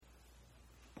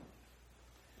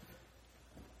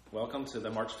Welcome to the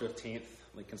March 15th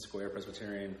Lincoln Square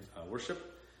Presbyterian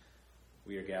worship.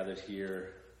 We are gathered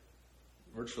here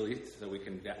virtually so we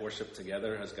can worship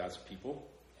together as God's people.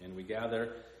 And we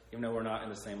gather, even though we're not in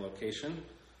the same location,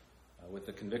 with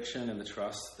the conviction and the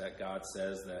trust that God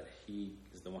says that He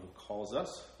is the one who calls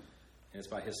us, and it's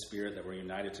by His Spirit that we're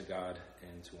united to God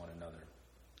and to one another.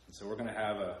 And so we're going to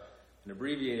have an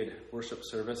abbreviated worship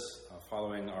service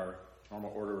following our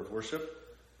normal order of worship.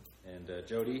 And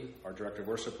Jody, our director of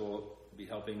worship, will be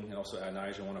helping, and also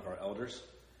Adonijah, one of our elders.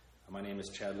 My name is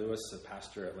Chad Lewis, a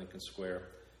pastor at Lincoln Square.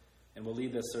 And we'll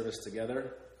lead this service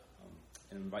together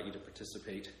and invite you to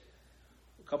participate.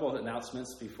 A couple of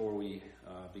announcements before we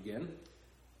begin.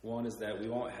 One is that we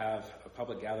won't have a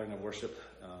public gathering of worship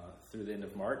through the end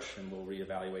of March, and we'll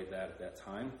reevaluate that at that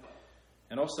time.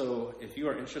 And also, if you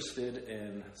are interested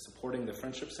in supporting the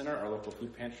Friendship Center, our local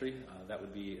food pantry, that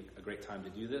would be a great time to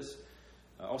do this.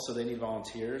 Also, they need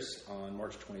volunteers on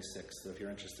March 26th, so if you're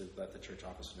interested, let the church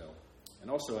office know. And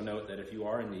also a note that if you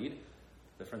are in need,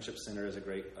 the Friendship Center is a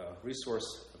great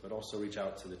resource, but also reach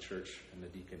out to the church and the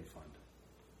Deacon Fund.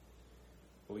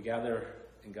 But we gather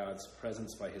in God's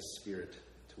presence by His Spirit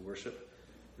to worship.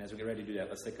 And as we get ready to do that,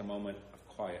 let's take a moment of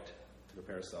quiet to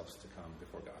prepare ourselves to come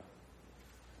before God.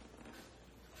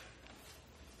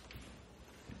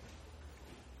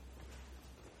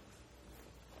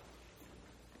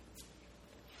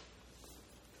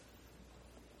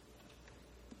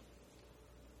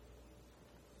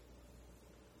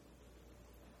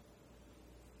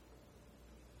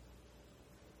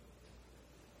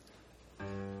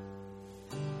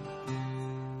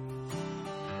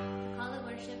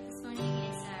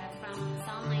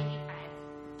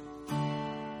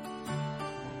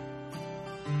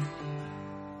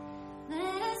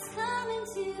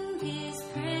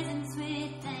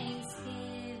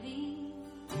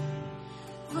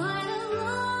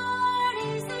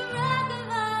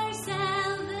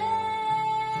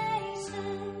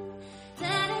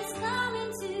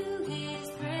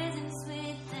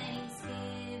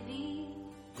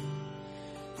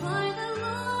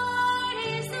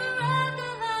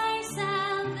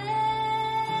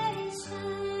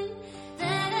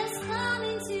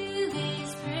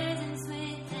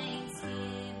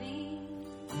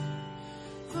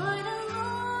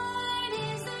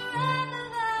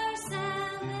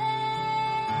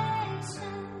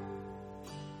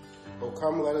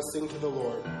 Come, let us sing to the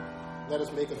Lord. Let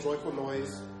us make a joyful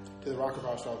noise to the rock of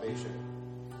our salvation.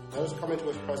 Let us come into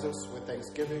His presence with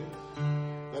thanksgiving.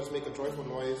 Let us make a joyful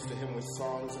noise to Him with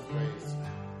songs of praise.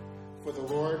 For the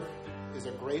Lord is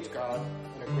a great God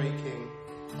and a great King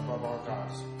above all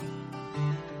gods.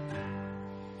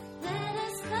 Let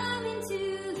us come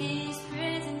into His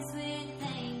presence with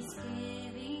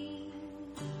thanksgiving.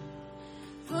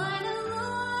 For the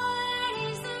Lord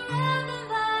is the rock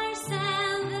of our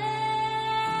salvation.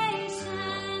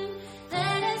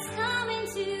 Let us come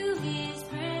into His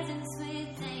presence with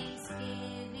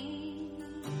thanksgiving.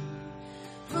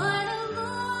 For the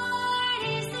Lord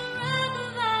is the rock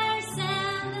of our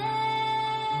salvation.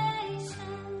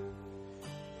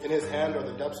 In His hand are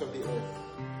the depths of the earth.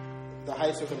 The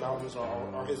heights of the mountains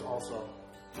are His also.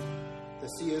 The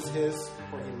sea is His,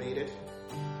 for He made it,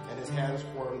 and His hands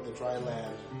formed the dry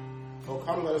land. Oh,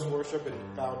 come, let us worship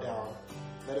and bow down.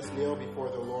 Let us kneel before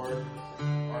the Lord,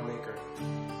 our Maker.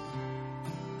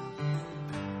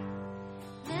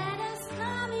 Let us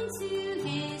come into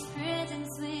His presence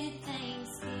with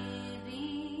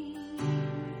thanksgiving.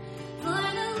 For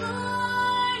the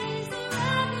Lord is the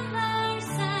rock of our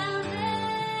salvation.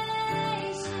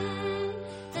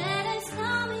 Let us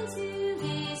come into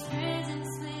His presence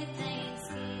with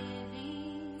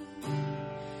thanksgiving.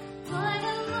 For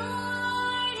the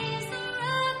Lord is the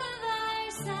rock of our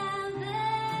salvation.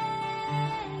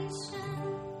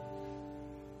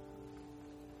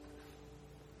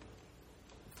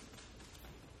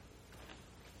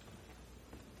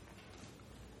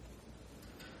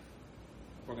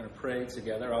 We're going to pray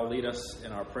together. I'll lead us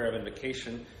in our prayer of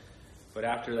invocation, but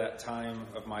after that time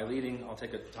of my leading, I'll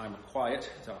take a time of quiet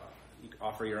to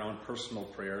offer your own personal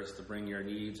prayers to bring your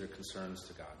needs or concerns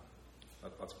to God.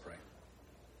 Let's pray.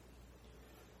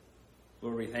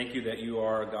 Lord, we thank you that you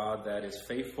are a God that is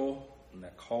faithful and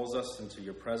that calls us into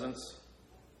your presence.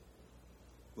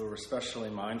 Lord, we're especially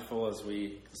mindful as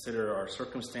we consider our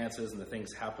circumstances and the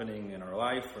things happening in our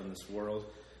life or in this world.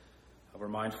 We're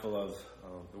mindful of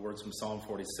the words from Psalm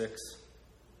 46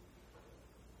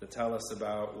 that tell us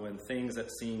about when things that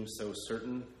seem so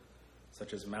certain,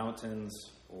 such as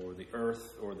mountains or the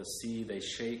earth or the sea, they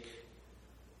shake,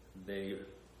 they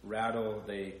rattle,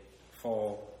 they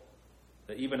fall,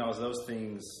 that even as those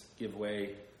things give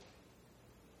way,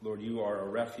 Lord, you are a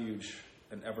refuge,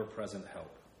 an ever-present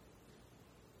help.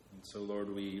 And so,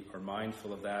 Lord, we are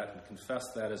mindful of that and confess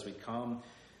that as we come,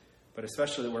 but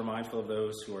especially we're mindful of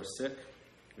those who are sick.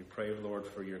 We pray, Lord,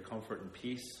 for your comfort and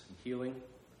peace and healing.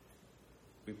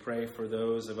 We pray for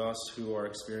those of us who are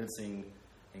experiencing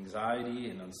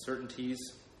anxiety and uncertainties,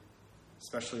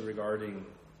 especially regarding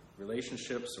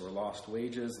relationships or lost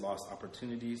wages, lost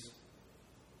opportunities.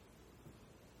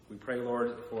 We pray,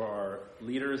 Lord, for our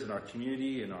leaders in our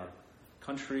community, in our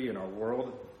country, in our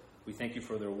world. We thank you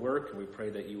for their work, and we pray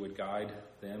that you would guide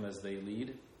them as they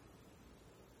lead.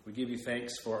 We give you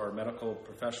thanks for our medical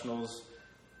professionals.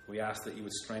 We ask that you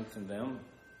would strengthen them.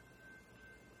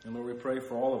 And Lord, we pray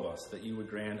for all of us that you would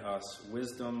grant us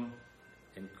wisdom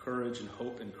and courage and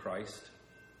hope in Christ,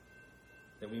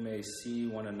 that we may see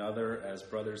one another as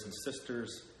brothers and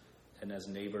sisters and as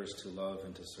neighbors to love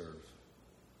and to serve.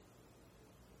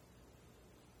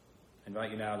 I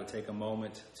invite you now to take a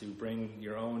moment to bring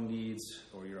your own needs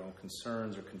or your own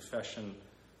concerns or confession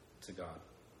to God.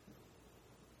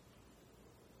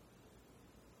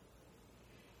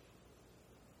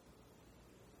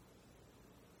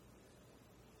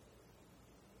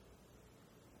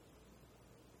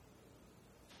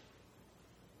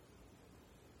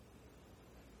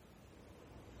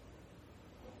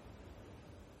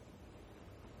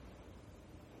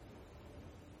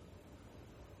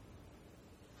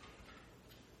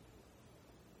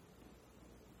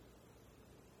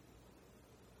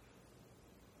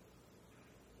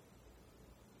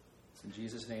 It's in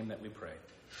Jesus' name that we pray.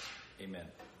 Amen.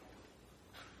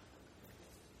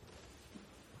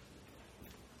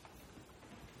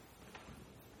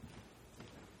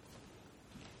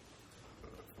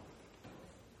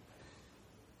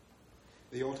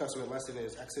 The Old Testament lesson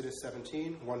is Exodus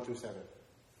 17, 1 through 7.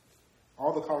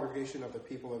 All the congregation of the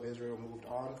people of Israel moved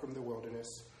on from the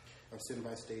wilderness of Sin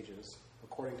by stages,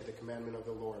 according to the commandment of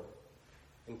the Lord,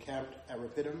 encamped at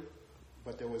Rephidim,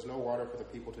 but there was no water for the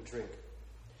people to drink.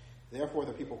 Therefore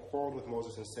the people quarreled with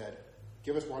Moses and said,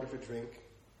 "Give us water to drink."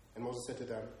 And Moses said to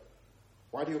them,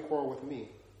 "Why do you quarrel with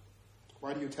me?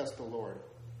 Why do you test the Lord?"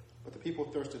 But the people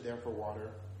thirsted there for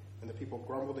water, and the people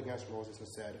grumbled against Moses and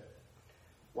said,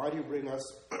 "Why do you bring us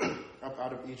up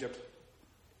out of Egypt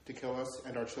to kill us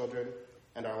and our children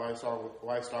and our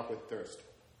livestock with thirst?"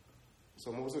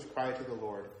 So Moses cried to the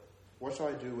Lord, "What shall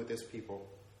I do with this people?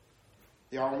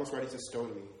 They are almost ready to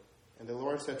stone me." And the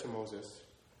Lord said to Moses,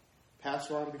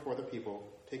 "Pass around before the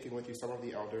people, taking with you some of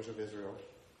the elders of Israel,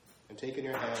 and take in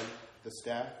your hand the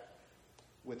staff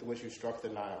with which you struck the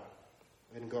Nile,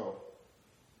 and go.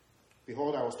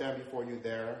 Behold, I will stand before you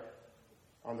there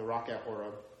on the rock at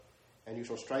Horeb, and you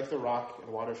shall strike the rock,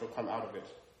 and water shall come out of it,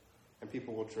 and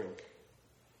people will drink."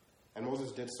 And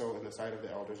Moses did so in the sight of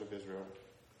the elders of Israel,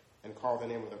 and called the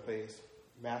name of the place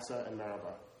Massah and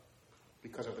Meribah,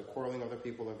 because of the quarreling of the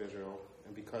people of Israel,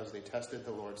 and because they tested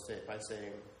the Lord by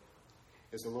saying,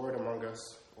 "Is the Lord among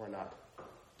us or not?"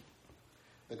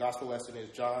 The gospel lesson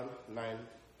is John 9,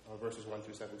 verses 1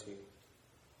 through 17.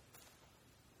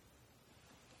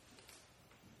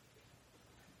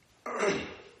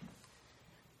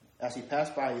 As he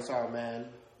passed by, he saw a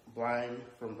man blind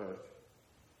from birth.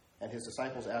 And his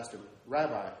disciples asked him,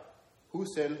 "Rabbi, who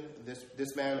sinned,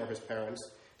 this man or his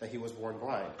parents, that he was born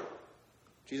blind?"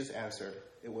 Jesus answered,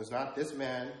 It was not this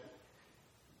man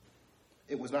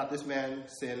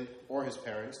sinned or his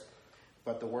parents,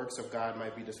 but the works of God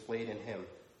might be displayed in him.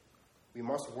 We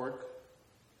must work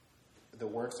the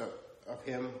works of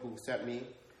him who sent me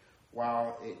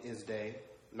while it is day.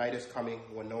 Night is coming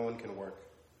when no one can work.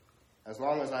 As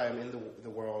long as I am in the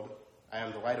world, I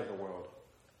am the light of the world.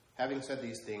 Having said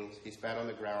these things, he spat on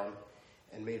the ground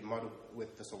and made mud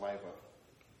with the saliva.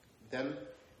 Then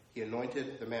he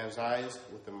anointed the man's eyes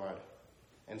with the mud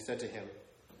and said to him,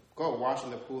 "Go wash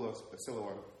in the pool of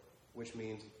Siloam," which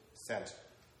means sent.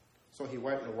 So he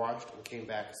went and washed and came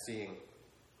back seeing.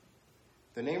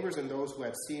 The neighbors and those who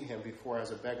had seen him before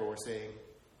as a beggar were saying,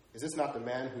 "Is this not the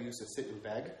man who used to sit and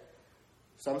beg?"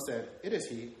 Some said, "It is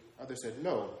he." Others said,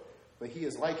 "No, but he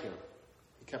is like him."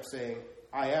 He kept saying,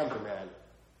 "I am the man."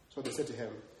 So they said to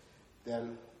him,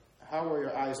 "Then how were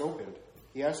your eyes opened?"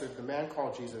 He answered, "The man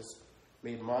called Jesus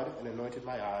made mud and anointed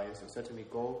my eyes and said to me,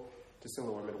 'Go to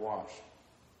Siloam and wash.'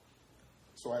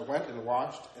 So I went and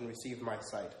washed and received my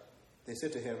sight." They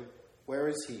said to him, "Where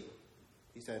is he?"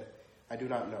 He said, "I do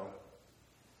not know."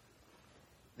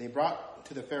 They brought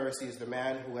to the Pharisees the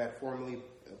man who had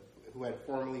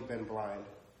formerly been blind.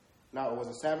 Now it was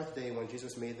a Sabbath day when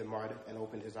Jesus made the mud and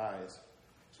opened his eyes.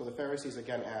 So the Pharisees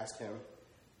again asked him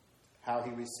how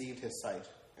he received his sight.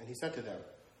 And he said to them,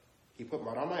 "He put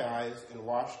mud on my eyes and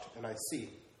washed, and I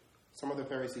see." Some of the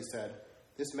Pharisees said,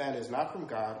 "This man is not from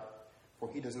God, for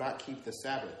he does not keep the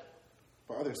Sabbath."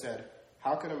 But others said,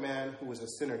 "How can a man who is a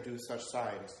sinner do such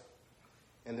signs?"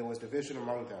 And there was division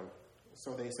among them.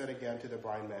 So they said again to the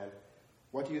blind man,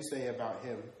 "What do you say about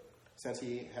him, since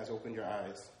he has opened your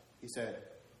eyes?" He said,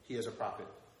 "He is a prophet."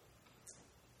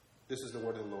 This is the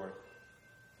word of the Lord.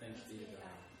 Thanks be to God.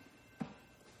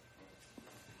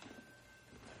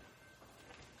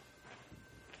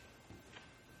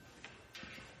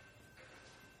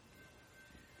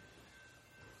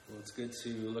 Well, it's good to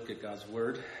look at God's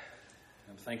Word.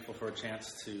 I'm thankful for a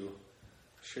chance to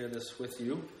share this with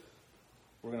you.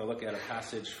 We're going to look at a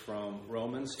passage from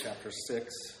Romans chapter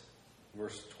 6,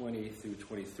 verse 20 through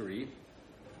 23.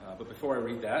 But before I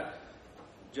read that,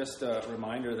 just a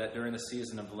reminder that during the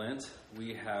season of Lent,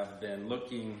 we have been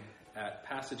looking at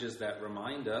passages that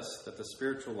remind us that the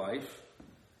spiritual life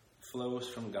flows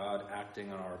from God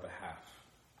acting on our behalf,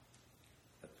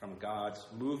 from God's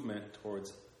movement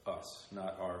towards us,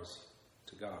 not ours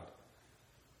to God.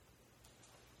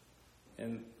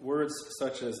 And words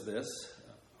such as this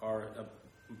are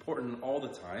important all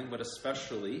the time, but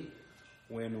especially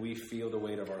when we feel the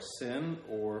weight of our sin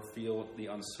or feel the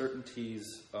uncertainties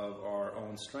of our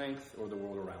own strength or the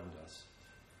world around us.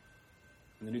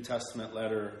 In the New Testament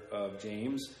letter of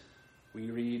James, we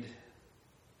read,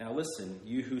 "Now listen,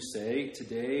 you who say,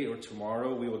 'Today or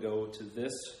tomorrow we will go to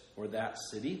this or that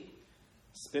city,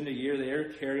 spend a year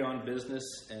there, carry on business,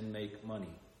 and make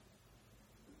money.'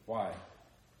 Why?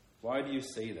 Why do you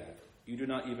say that? You do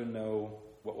not even know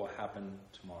what will happen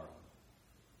tomorrow."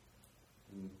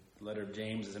 And the letter of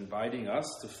James is inviting us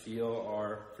to feel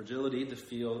our fragility, to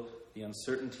feel the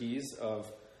uncertainties of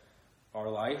our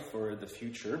life or the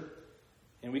future.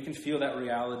 And we can feel that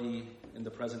reality in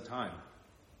the present time.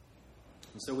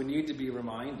 And so we need to be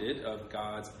reminded of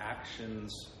God's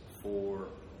actions for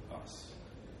us.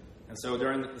 And so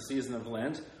during the season of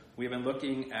Lent, we have been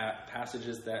looking at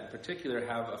passages that in particular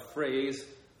have a phrase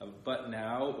of "but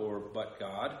now" or "but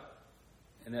God."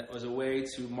 And that was a way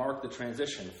to mark the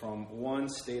transition from one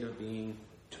state of being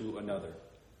to another.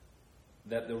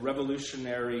 That the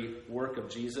revolutionary work of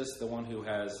Jesus, the one who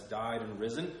has died and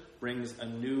risen, brings a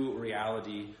new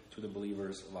reality to the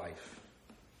believer's life.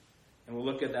 And we'll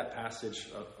look at that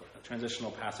passage, a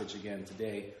transitional passage again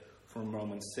today from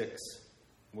Romans 6,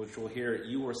 which we'll hear,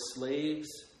 "You were slaves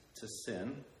to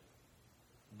sin,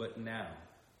 but now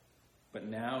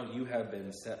you have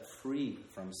been set free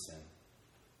from sin.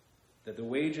 That the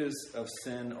wages of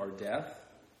sin are death,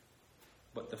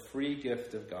 but the free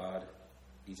gift of God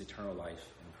is eternal life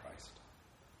in Christ."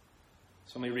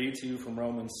 So let me read to you from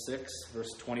Romans 6,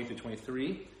 verse 20 through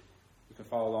 23. You can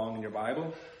follow along in your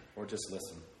Bible or just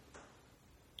listen.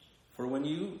 "For when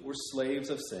you were slaves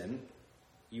of sin,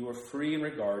 you were free in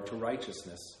regard to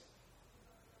righteousness.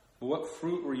 But what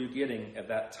fruit were you getting at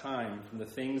that time from the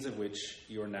things of which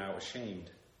you are now ashamed?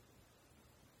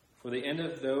 For the end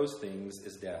of those things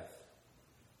is death.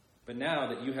 But now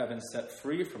that you have been set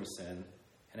free from sin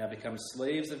and have become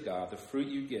slaves of God, the fruit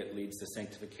you get leads to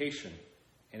sanctification,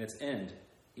 and its end,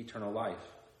 eternal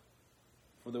life.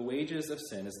 For the wages of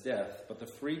sin is death, but the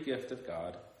free gift of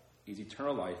God is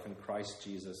eternal life in Christ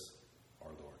Jesus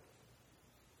our Lord."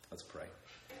 Let's pray.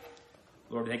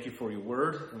 Lord, thank you for your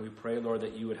word, and we pray, Lord,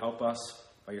 that you would help us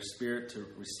by your Spirit to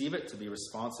receive it, to be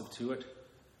responsive to it,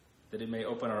 that it may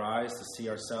open our eyes to see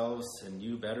ourselves and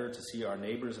you better, to see our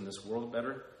neighbors in this world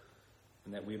better,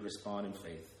 and that we would respond in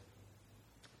faith.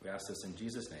 We ask this in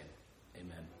Jesus' name.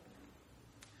 Amen.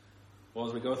 Well,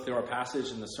 as we go through our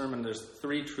passage in the sermon, there's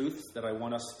three truths that I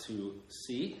want us to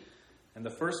see. And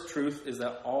the first truth is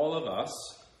that all of us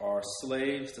are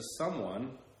slaves to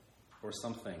someone or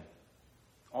something.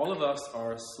 All of us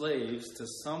are slaves to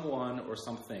someone or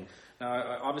something.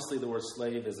 Now, obviously the word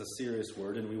slave is a serious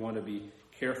word, and we want to be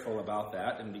careful about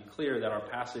that and be clear that our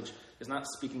passage is not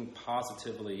speaking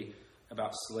positively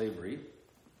about slavery.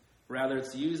 Rather,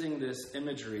 it's using this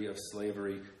imagery of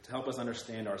slavery to help us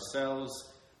understand ourselves,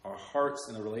 our hearts,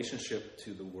 and the relationship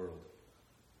to the world.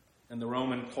 In the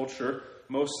Roman culture,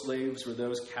 most slaves were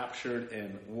those captured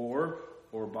in war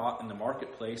or bought in the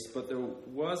marketplace, but there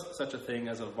was such a thing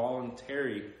as a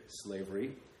voluntary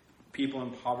slavery. People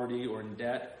in poverty or in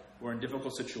debt or in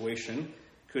difficult situation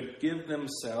could give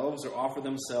themselves or offer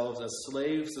themselves as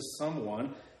slaves to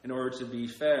someone in order to be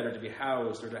fed or to be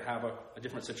housed or to have a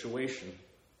different situation.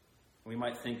 We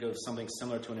might think of something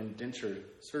similar to an indentured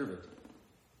servant.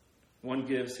 One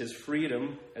gives his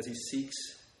freedom as he seeks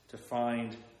to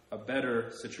find a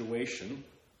better situation,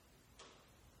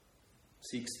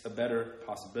 seeks a better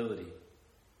possibility.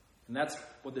 And that's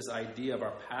what this idea of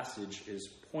our passage is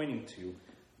pointing to,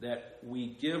 that we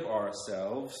give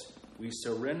ourselves, we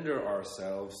surrender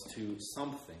ourselves to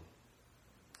something,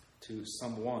 to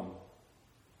someone.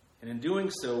 And in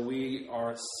doing so, we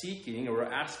are seeking, or we're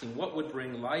asking, what would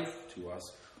bring life to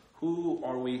us? Who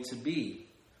are we to be?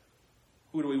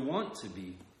 Who do we want to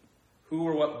be? Who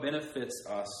or what benefits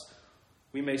us?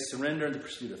 We may surrender in the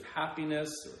pursuit of happiness,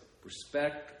 or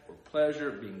respect, or pleasure,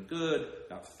 being good,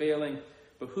 not failing.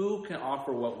 But who can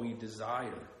offer what we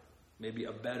desire? Maybe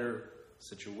a better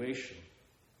situation.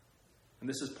 And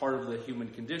this is part of the human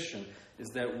condition, is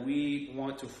that we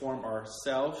want to form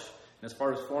ourselves. And as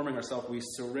far as forming ourselves, we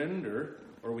surrender,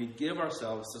 or we give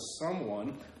ourselves to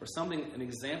someone or something, an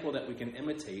example that we can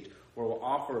imitate, or will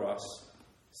offer us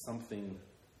something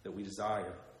that we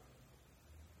desire.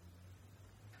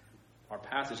 Our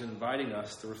passage is inviting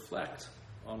us to reflect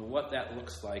on what that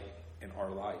looks like in our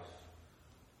life.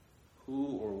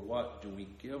 Who or what do we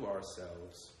give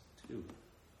ourselves to?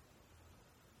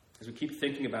 As we keep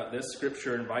thinking about this,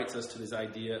 Scripture invites us to this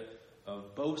idea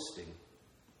of boasting.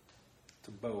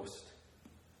 To boast.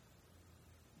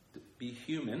 To be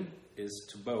human is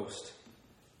to boast,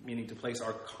 meaning to place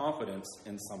our confidence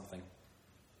in something.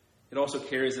 It also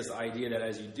carries this idea that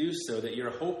as you do so, that you're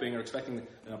hoping or expecting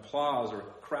an applause or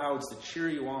crowds to cheer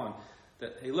you on.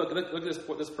 That, hey, look at this,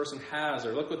 what this person has,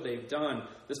 or look what they've done.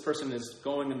 This person is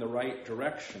going in the right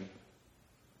direction.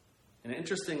 And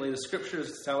interestingly, the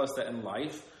Scriptures tell us that in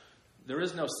life, there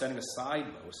is no setting aside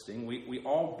boasting. We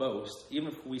all boast, even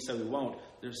if we say we won't.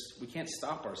 We can't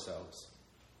stop ourselves.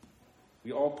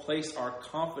 We all place our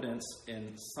confidence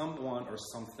in someone or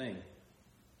something.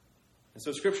 And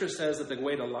so Scripture says that the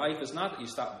way to life is not that you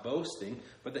stop boasting,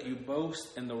 but that you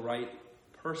boast in the right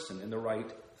person, in the right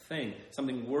thing,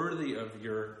 something worthy of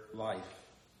your life.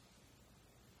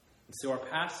 And so our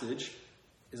passage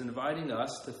is inviting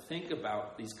us to think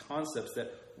about these concepts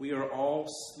that we are all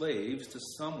slaves to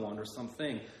someone or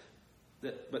something.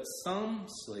 But some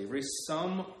slavery,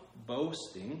 some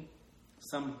boasting,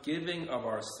 some giving of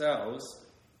ourselves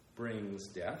brings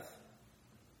death,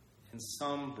 and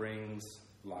some brings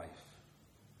life.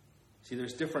 See,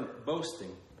 there's different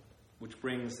boasting, which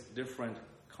brings different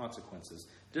consequences.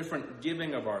 Different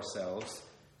giving of ourselves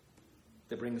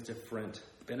that brings different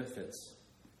benefits.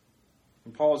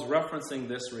 And Paul is referencing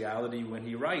this reality when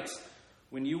he writes,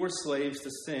 when you were slaves to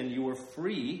sin, you were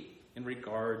free in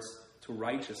regards to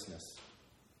righteousness.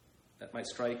 That might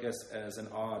strike us as an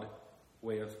odd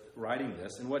way of writing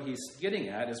this. And what he's getting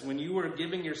at is when you were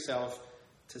giving yourself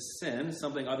to sin,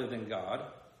 something other than God,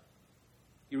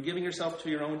 you were giving yourself to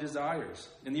your own desires.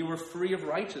 And you were free of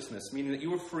righteousness, meaning that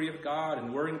you were free of God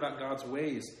and worrying about God's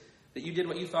ways. That you did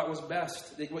what you thought was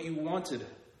best, what you wanted,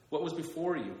 what was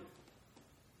before you.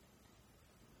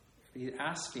 He's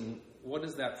asking, what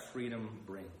does that freedom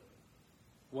bring?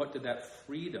 What did that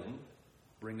freedom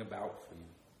bring about for you?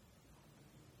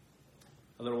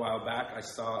 A little while back, I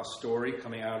saw a story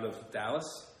coming out of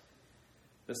Dallas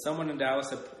that someone in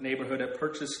Dallas neighborhood had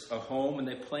purchased a home and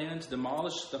they planned to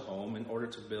demolish the home in order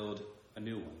to build a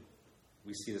new one.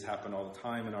 We see this happen all the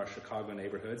time in our Chicago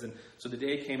neighborhoods. And so the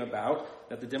day came about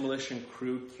that the demolition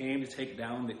crew came to take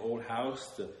down the old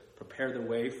house to prepare the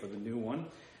way for the new one.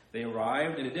 They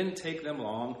arrived, and it didn't take them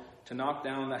long to knock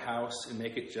down the house and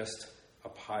make it just a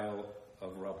pile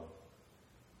of rubble.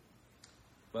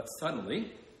 But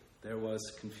suddenly, there was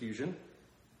confusion,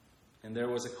 and there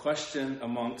was a question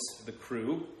amongst the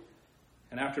crew.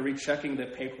 And after rechecking the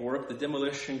paperwork, the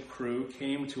demolition crew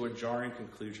came to a jarring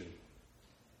conclusion.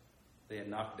 They had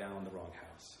knocked down the wrong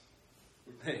house.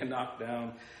 They had knocked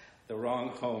down the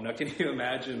wrong home. Now, can you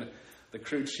imagine the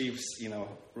crew chief's,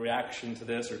 reaction to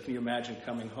this? Or can you imagine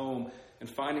coming home and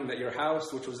finding that your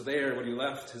house, which was there when you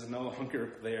left, is no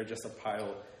longer there, just a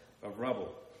pile of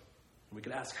rubble? We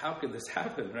could ask, how could this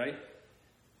happen, right?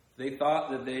 They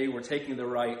thought that they were taking the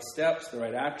right steps, the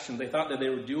right action. They thought that they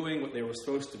were doing what they were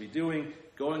supposed to be doing,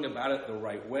 going about it the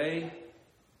right way.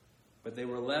 But they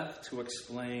were left to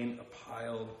explain a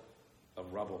pile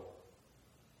of rubble.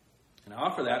 And I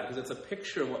offer that because it's a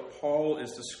picture of what Paul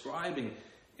is describing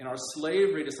in our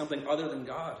slavery to something other than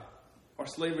God. Our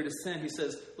slavery to sin. He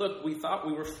says, look, we thought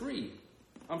we were free.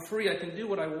 I'm free. I can do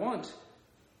what I want.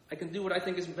 I can do what I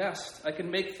think is best. I can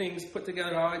make things put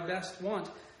together how I best want.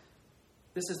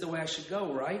 This is the way I should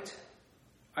go, right?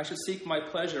 I should seek my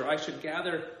pleasure. I should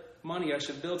gather money. I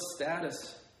should build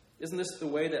status. Isn't this the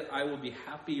way that I will be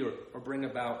happy or bring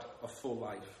about a full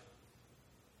life?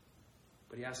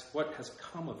 But he asks, what has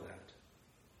come of that?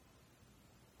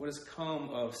 What has come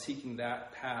of seeking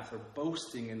that path or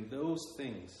boasting in those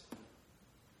things?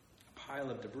 A pile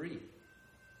of debris.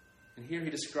 And here he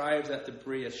describes that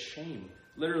debris as shame.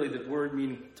 Literally, the word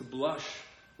meaning to blush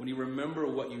when you remember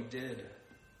what you did.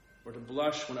 or to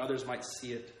blush when others might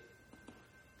see it.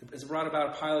 It's brought about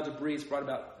a pile of debris. It's brought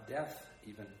about death,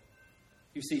 even.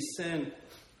 You see, sin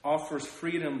offers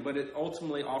freedom, but it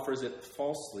ultimately offers it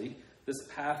falsely. This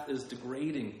path is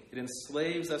degrading. It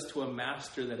enslaves us to a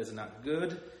master that is not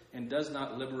good and does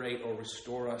not liberate or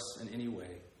restore us in any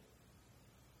way.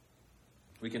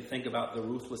 We can think about the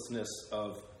ruthlessness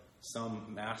of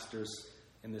some masters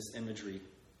in this imagery.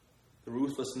 The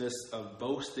ruthlessness of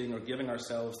boasting or giving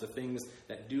ourselves to things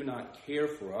that do not care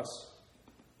for us.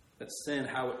 That sin,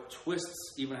 how it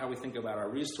twists even how we think about our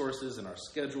resources and our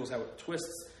schedules, how it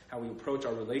twists how we approach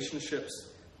our relationships,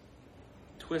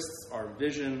 twists our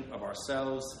vision of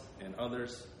ourselves and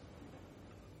others.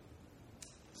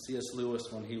 C.S.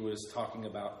 Lewis, when he was talking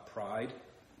about pride,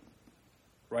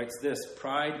 writes this: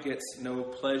 pride gets no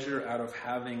pleasure out of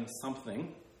having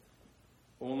something,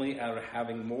 only out of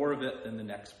having more of it than the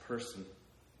next person.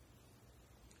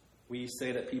 We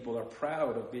say that people are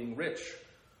proud of being rich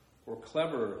or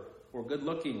clever or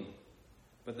good-looking,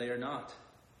 but they are not.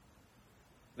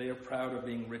 They are proud of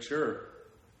being richer,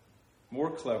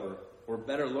 more clever, or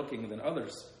better-looking than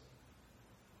others.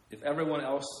 If everyone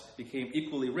else became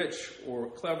equally rich or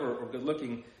clever or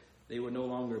good-looking, they would no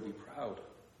longer be proud.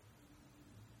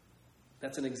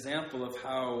 That's an example of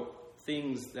how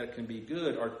things that can be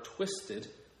good are twisted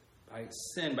by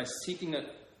sin, by seeking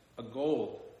a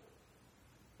goal.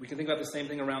 We can think about the same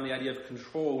thing around the idea of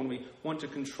control. When we want to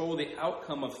control the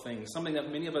outcome of things, something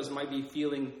that many of us might be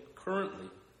feeling currently,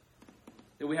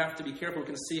 that we have to be careful. We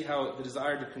can see how the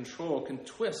desire to control can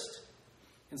twist.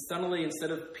 And suddenly,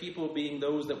 instead of people being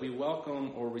those that we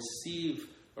welcome or receive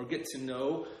or get to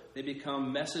know, they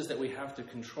become messes that we have to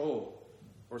control,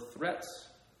 or threats,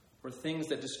 or things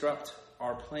that disrupt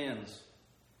our plans.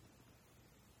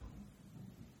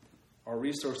 Our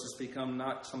resources become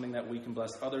not something that we can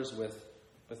bless others with,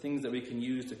 but things that we can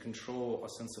use to control a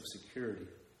sense of security.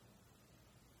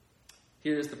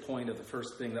 Here's the point of the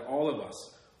first thing, that all of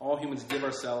us, all humans, give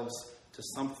ourselves to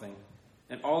something.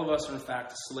 And all of us are, in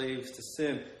fact, slaves to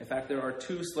sin. In fact, there are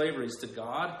two slaveries, to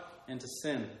God and to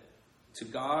sin. To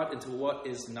God and to what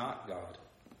is not God.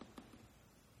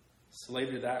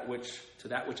 Slavery to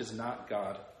that which is not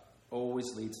God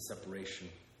always leads to separation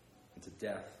and to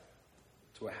death,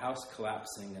 to a house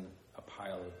collapsing and a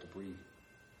pile of debris.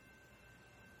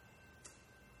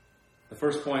 The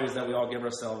first point is that we all give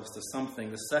ourselves to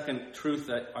something. The second truth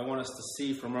that I want us to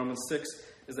see from Romans 6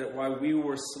 is that while we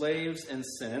were slaves in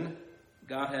sin,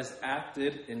 God has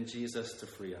acted in Jesus to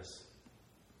free us.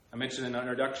 I mentioned in our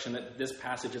introduction that this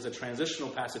passage is a transitional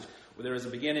passage where there is a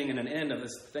beginning and an end of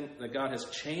this thing that God has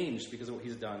changed because of what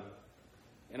he's done.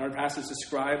 And our passage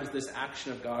describes this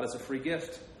action of God as a free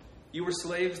gift. You were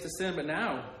slaves to sin, but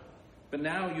now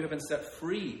you have been set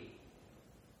free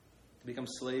to become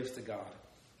slaves to God.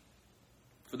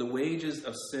 For the wages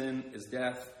of sin is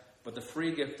death, but the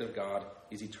free gift of God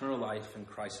is eternal life in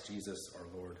Christ Jesus our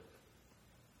Lord.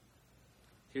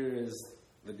 Here is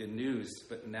the good news.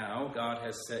 But now God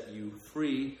has set you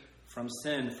free from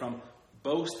sin, from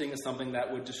boasting in something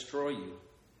that would destroy you.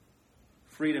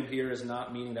 Freedom here is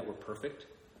not meaning that we're perfect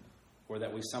or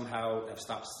that we somehow have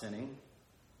stopped sinning.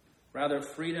 Rather,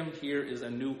 freedom here is a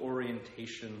new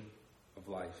orientation of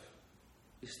life.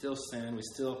 We still sin, we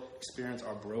still experience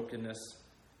our brokenness,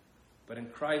 but in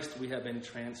Christ we have been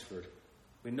transferred.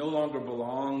 We no longer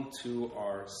belong to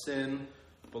our sin,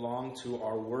 belong to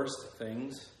our worst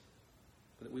things,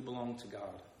 but that we belong to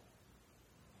God.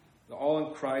 All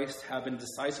in Christ have been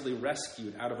decisively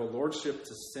rescued out of a lordship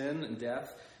to sin and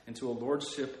death into a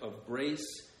lordship of grace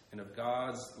and of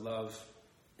God's love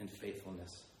and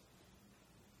faithfulness.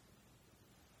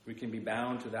 We can be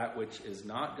bound to that which is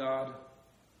not God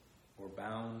or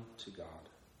bound to God.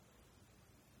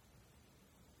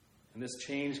 And this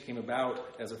change came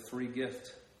about as a free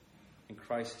gift in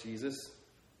Christ Jesus.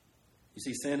 You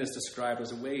see, sin is described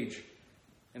as a wage.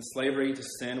 In slavery to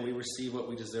sin, we receive what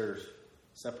we deserve: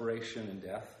 separation and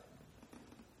death.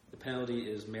 The penalty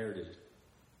is merited.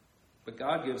 But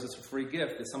God gives us a free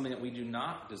gift. It's something that we do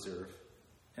not deserve.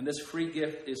 And this free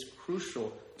gift is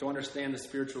crucial to understand the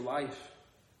spiritual life,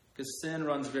 because sin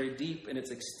runs very deep and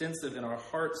it's extensive in our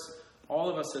hearts. All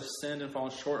of us have sinned and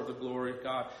fallen short of the glory of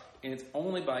God. And it's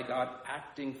only by God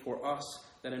acting for us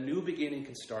that a new beginning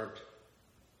can start.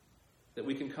 That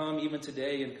we can come even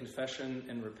today in confession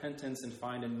and repentance and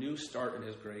find a new start in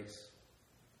his grace.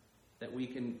 That we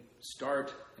can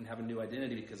start and have a new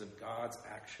identity because of God's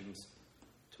actions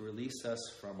to release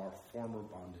us from our former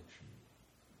bondage.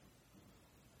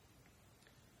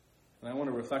 And I want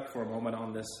to reflect for a moment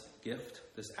on this gift,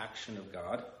 this action of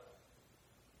God.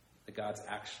 That God's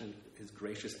action, his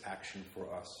gracious action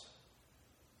for us.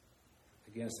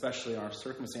 Again, especially in our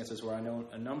circumstances where I know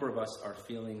a number of us are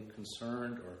feeling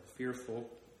concerned or fearful.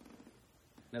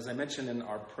 And as I mentioned in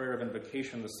our prayer of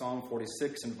invocation, the Psalm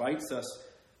 46 invites us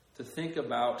to think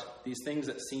about these things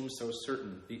that seem so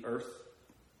certain, the earth,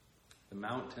 the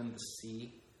mountain, the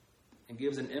sea, and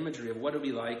gives an imagery of what it would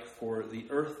be like for the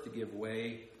earth to give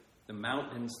way, the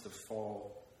mountains to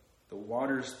fall, the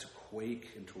waters to quake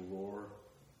and to roar.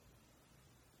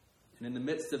 And in the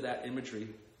midst of that imagery,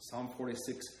 Psalm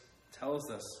 46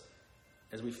 tells us,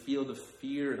 as we feel the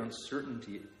fear and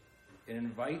uncertainty, it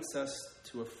invites us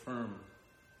to affirm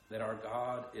that our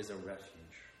God is a refuge,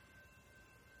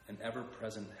 an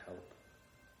ever-present help,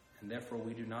 and therefore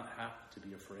we do not have to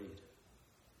be afraid.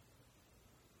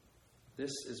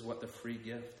 This is what the free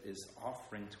gift is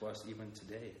offering to us even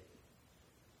today.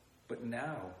 But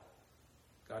now,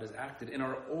 God has acted in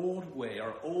our old way,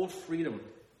 our old freedom,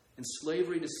 in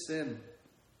slavery to sin.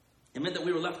 It meant that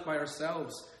we were left by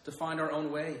ourselves to find our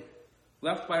own way,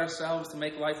 left by ourselves to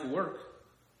make life work.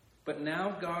 But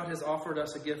now God has offered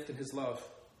us a gift in his love.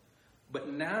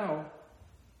 But now,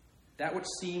 that which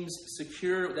seems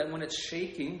secure, that when it's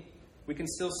shaking, we can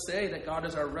still say that God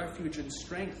is our refuge and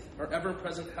strength, our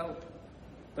ever-present help.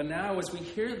 But now, as we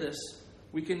hear this,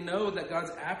 we can know that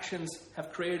God's actions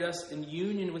have created us in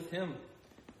union with him.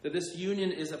 That this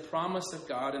union is a promise of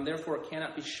God, and therefore it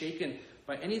cannot be shaken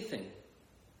by anything.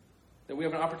 That we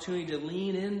have an opportunity to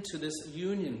lean into this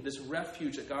union, this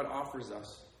refuge that God offers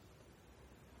us.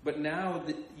 But now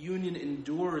the union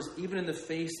endures even in the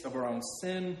face of our own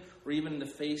sin or even in the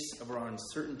face of our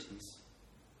uncertainties.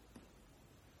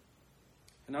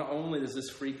 And not only does this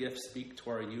free gift speak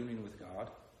to our union with God,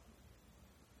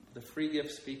 the free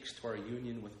gift speaks to our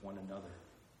union with one another.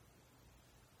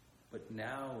 But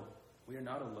now we are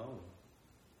not alone.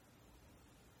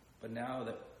 But now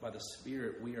that by the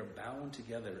Spirit we are bound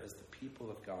together as the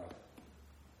people of God,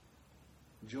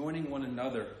 joining one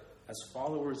another as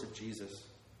followers of Jesus,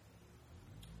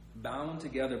 bound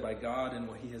together by God and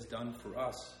what he has done for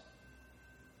us.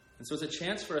 And so it's a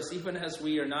chance for us, even as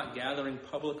we are not gathering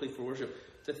publicly for worship,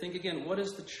 to think again, what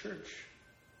is the church?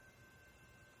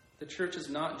 The church is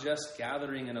not just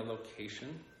gathering in a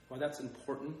location. Well, that's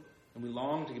important, and we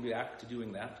long to get back to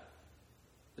doing that.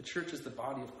 The church is the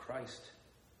body of Christ.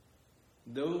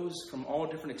 Those from all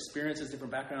different experiences,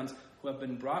 different backgrounds, who have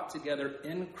been brought together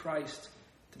in Christ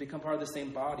to become part of the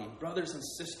same body. Brothers and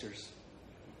sisters,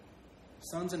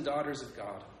 sons and daughters of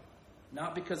God.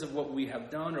 Not because of what we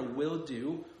have done or will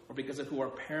do, or because of who our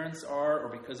parents are, or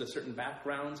because of certain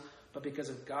backgrounds, but because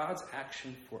of God's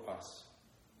action for us.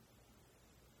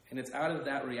 And it's out of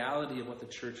that reality of what the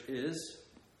church is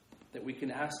that we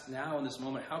can ask now in this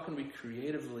moment, how can we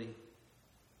creatively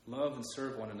love and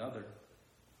serve one another?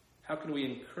 How can we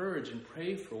encourage and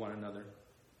pray for one another?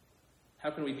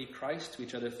 How can we be Christ to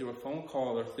each other through a phone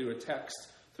call or through a text,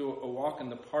 through a walk in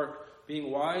the park,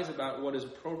 being wise about what is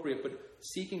appropriate, but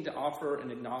seeking to offer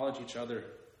and acknowledge each other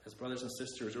as brothers and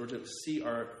sisters, or to see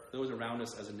those around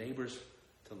us as neighbors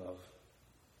to love?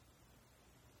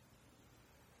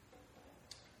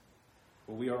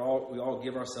 Well, we all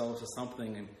give ourselves to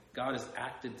something, and God has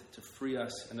acted to free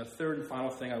us. And the third and final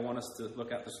thing I want us to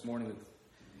look at this morning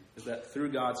is that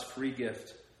through God's free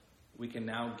gift, we can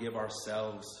now give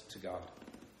ourselves to God.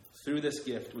 Through this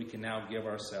gift, we can now give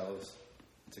ourselves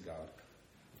to God.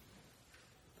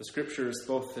 The scriptures,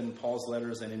 both in Paul's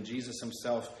letters and in Jesus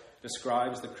himself,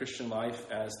 describes the Christian life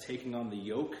as taking on the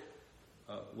yoke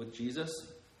with Jesus.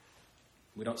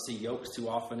 We don't see yokes too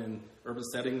often in urban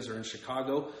settings or in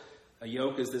Chicago. A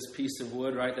yoke is this piece of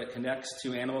wood, right, that connects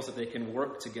two animals that they can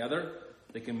work together.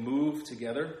 They can move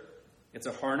together. It's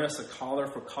a harness, a collar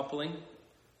for coupling.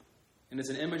 And it's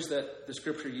an image that the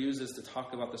scripture uses to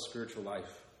talk about the spiritual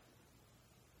life.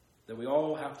 That we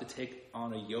all have to take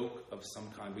on a yoke of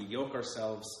some kind. We yoke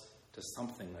ourselves to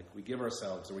something, like we give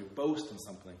ourselves or we boast in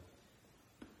something.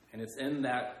 And it's in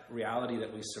that reality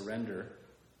that we surrender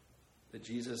that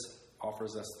Jesus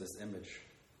offers us this image.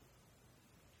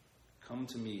 Come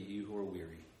to me, you who are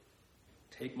weary.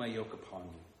 Take my yoke upon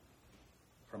you.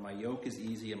 For my yoke is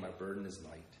easy and my burden is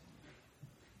light.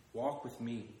 Walk with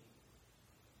me.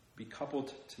 Be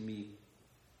coupled to me.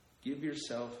 Give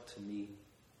yourself to me.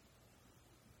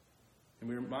 And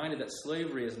we're reminded that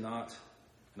slavery is not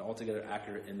an altogether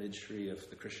accurate imagery of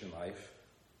the Christian life.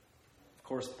 Of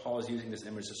course, Paul is using this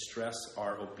image to stress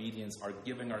our obedience, our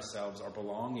giving ourselves, our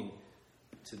belonging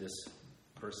to this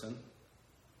person.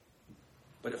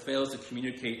 But it fails to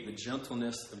communicate the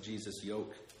gentleness of Jesus'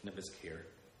 yoke and of his care.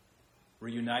 We're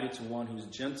united to one who's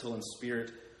gentle in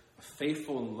spirit, a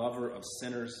faithful and lover of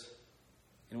sinners.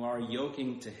 And our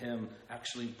yoking to him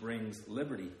actually brings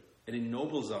liberty. It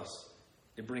ennobles us.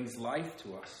 It brings life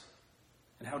to us.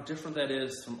 And how different that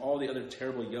is from all the other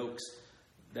terrible yokes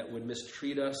that would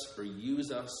mistreat us or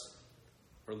use us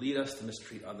or lead us to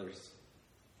mistreat others.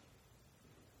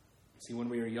 See, when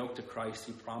we are yoked to Christ,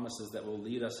 he promises that will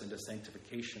lead us into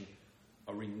sanctification,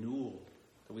 a renewal,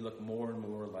 that we look more and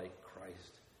more like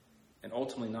Christ. And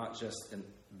ultimately not just in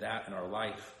that in our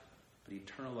life, but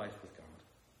eternal life with God.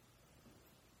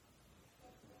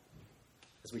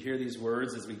 As we hear these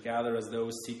words, as we gather as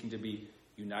those seeking to be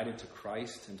united to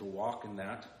Christ and to walk in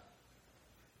that,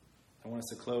 I want us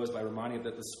to close by reminding you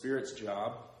that the Spirit's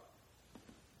job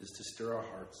is to stir our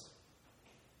hearts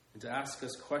and to ask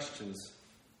us questions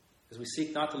as we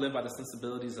seek not to live by the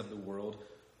sensibilities of the world,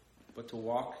 but to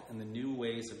walk in the new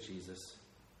ways of Jesus.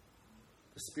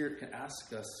 The Spirit can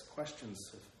ask us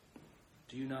questions of,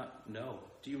 do you not know?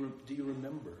 Do you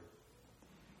remember?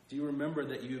 Do you remember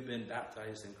that you have been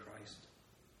baptized in Christ?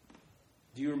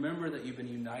 Do you remember that you've been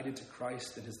united to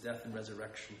Christ in his death and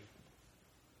resurrection?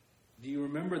 Do you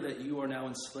remember that you are now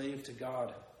enslaved to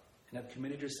God and have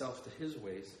committed yourself to his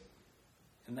ways?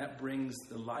 And that brings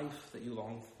the life that you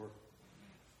long for.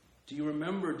 Do you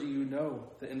remember, do you know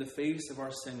that in the face of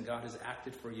our sin, God has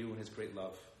acted for you in his great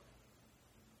love?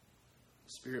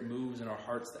 The Spirit moves in our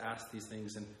hearts to ask these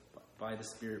things, and by the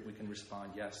Spirit we can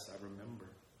respond, yes, I remember.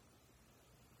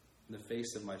 In the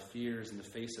face of my fears, in the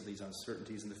face of these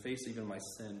uncertainties, in the face of even my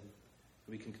sin,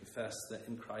 we can confess that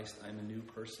in Christ I am a new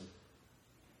person,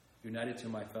 united to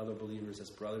my fellow believers as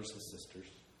brothers and sisters.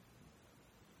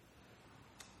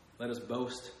 Let us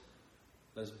boast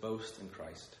in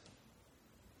Christ.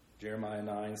 Jeremiah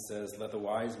 9 says, let the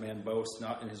wise man boast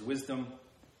not in his wisdom,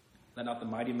 let not the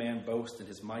mighty man boast in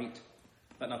his might,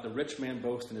 let not the rich man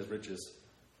boast in his riches,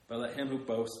 but let him who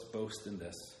boasts boast in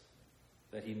this,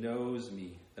 that he knows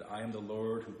me, that I am the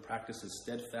Lord who practices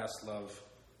steadfast love,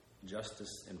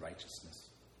 justice, and righteousness.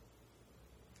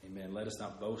 Amen. Let us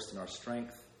not boast in our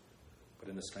strength, but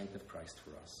in the strength of Christ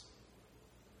for us.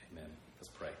 Amen. Let's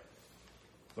pray.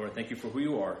 Lord, thank you for who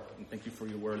you are, and thank you for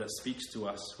your word that speaks to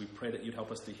us. We pray that you'd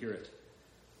help us to hear it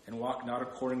and walk not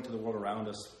according to the world around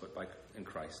us, but in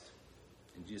Christ.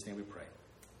 In Jesus' name we pray.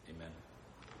 Amen.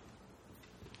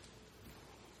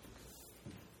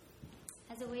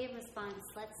 As a way of response,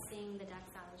 let's sing the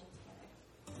doxology together.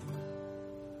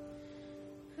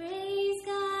 Praise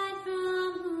God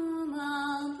from whom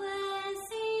all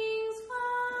blessings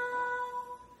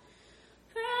flow.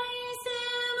 Praise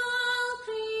him, all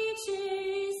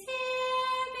creatures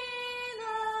here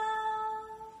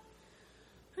below.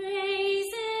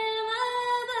 Praise him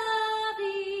above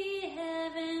the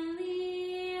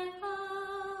heavenly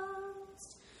host.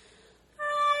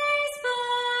 Praise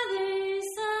Father,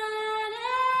 Son,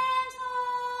 and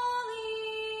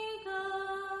Holy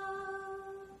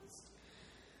Ghost.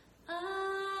 Amen.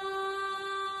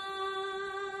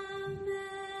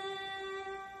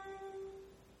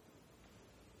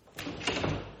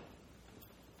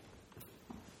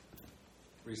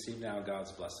 Receive now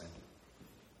God's blessing.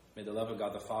 May the love of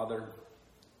God the Father,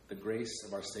 the grace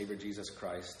of our Savior Jesus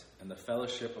Christ, and the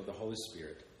fellowship of the Holy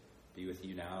Spirit be with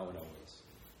you now and always.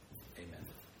 Amen.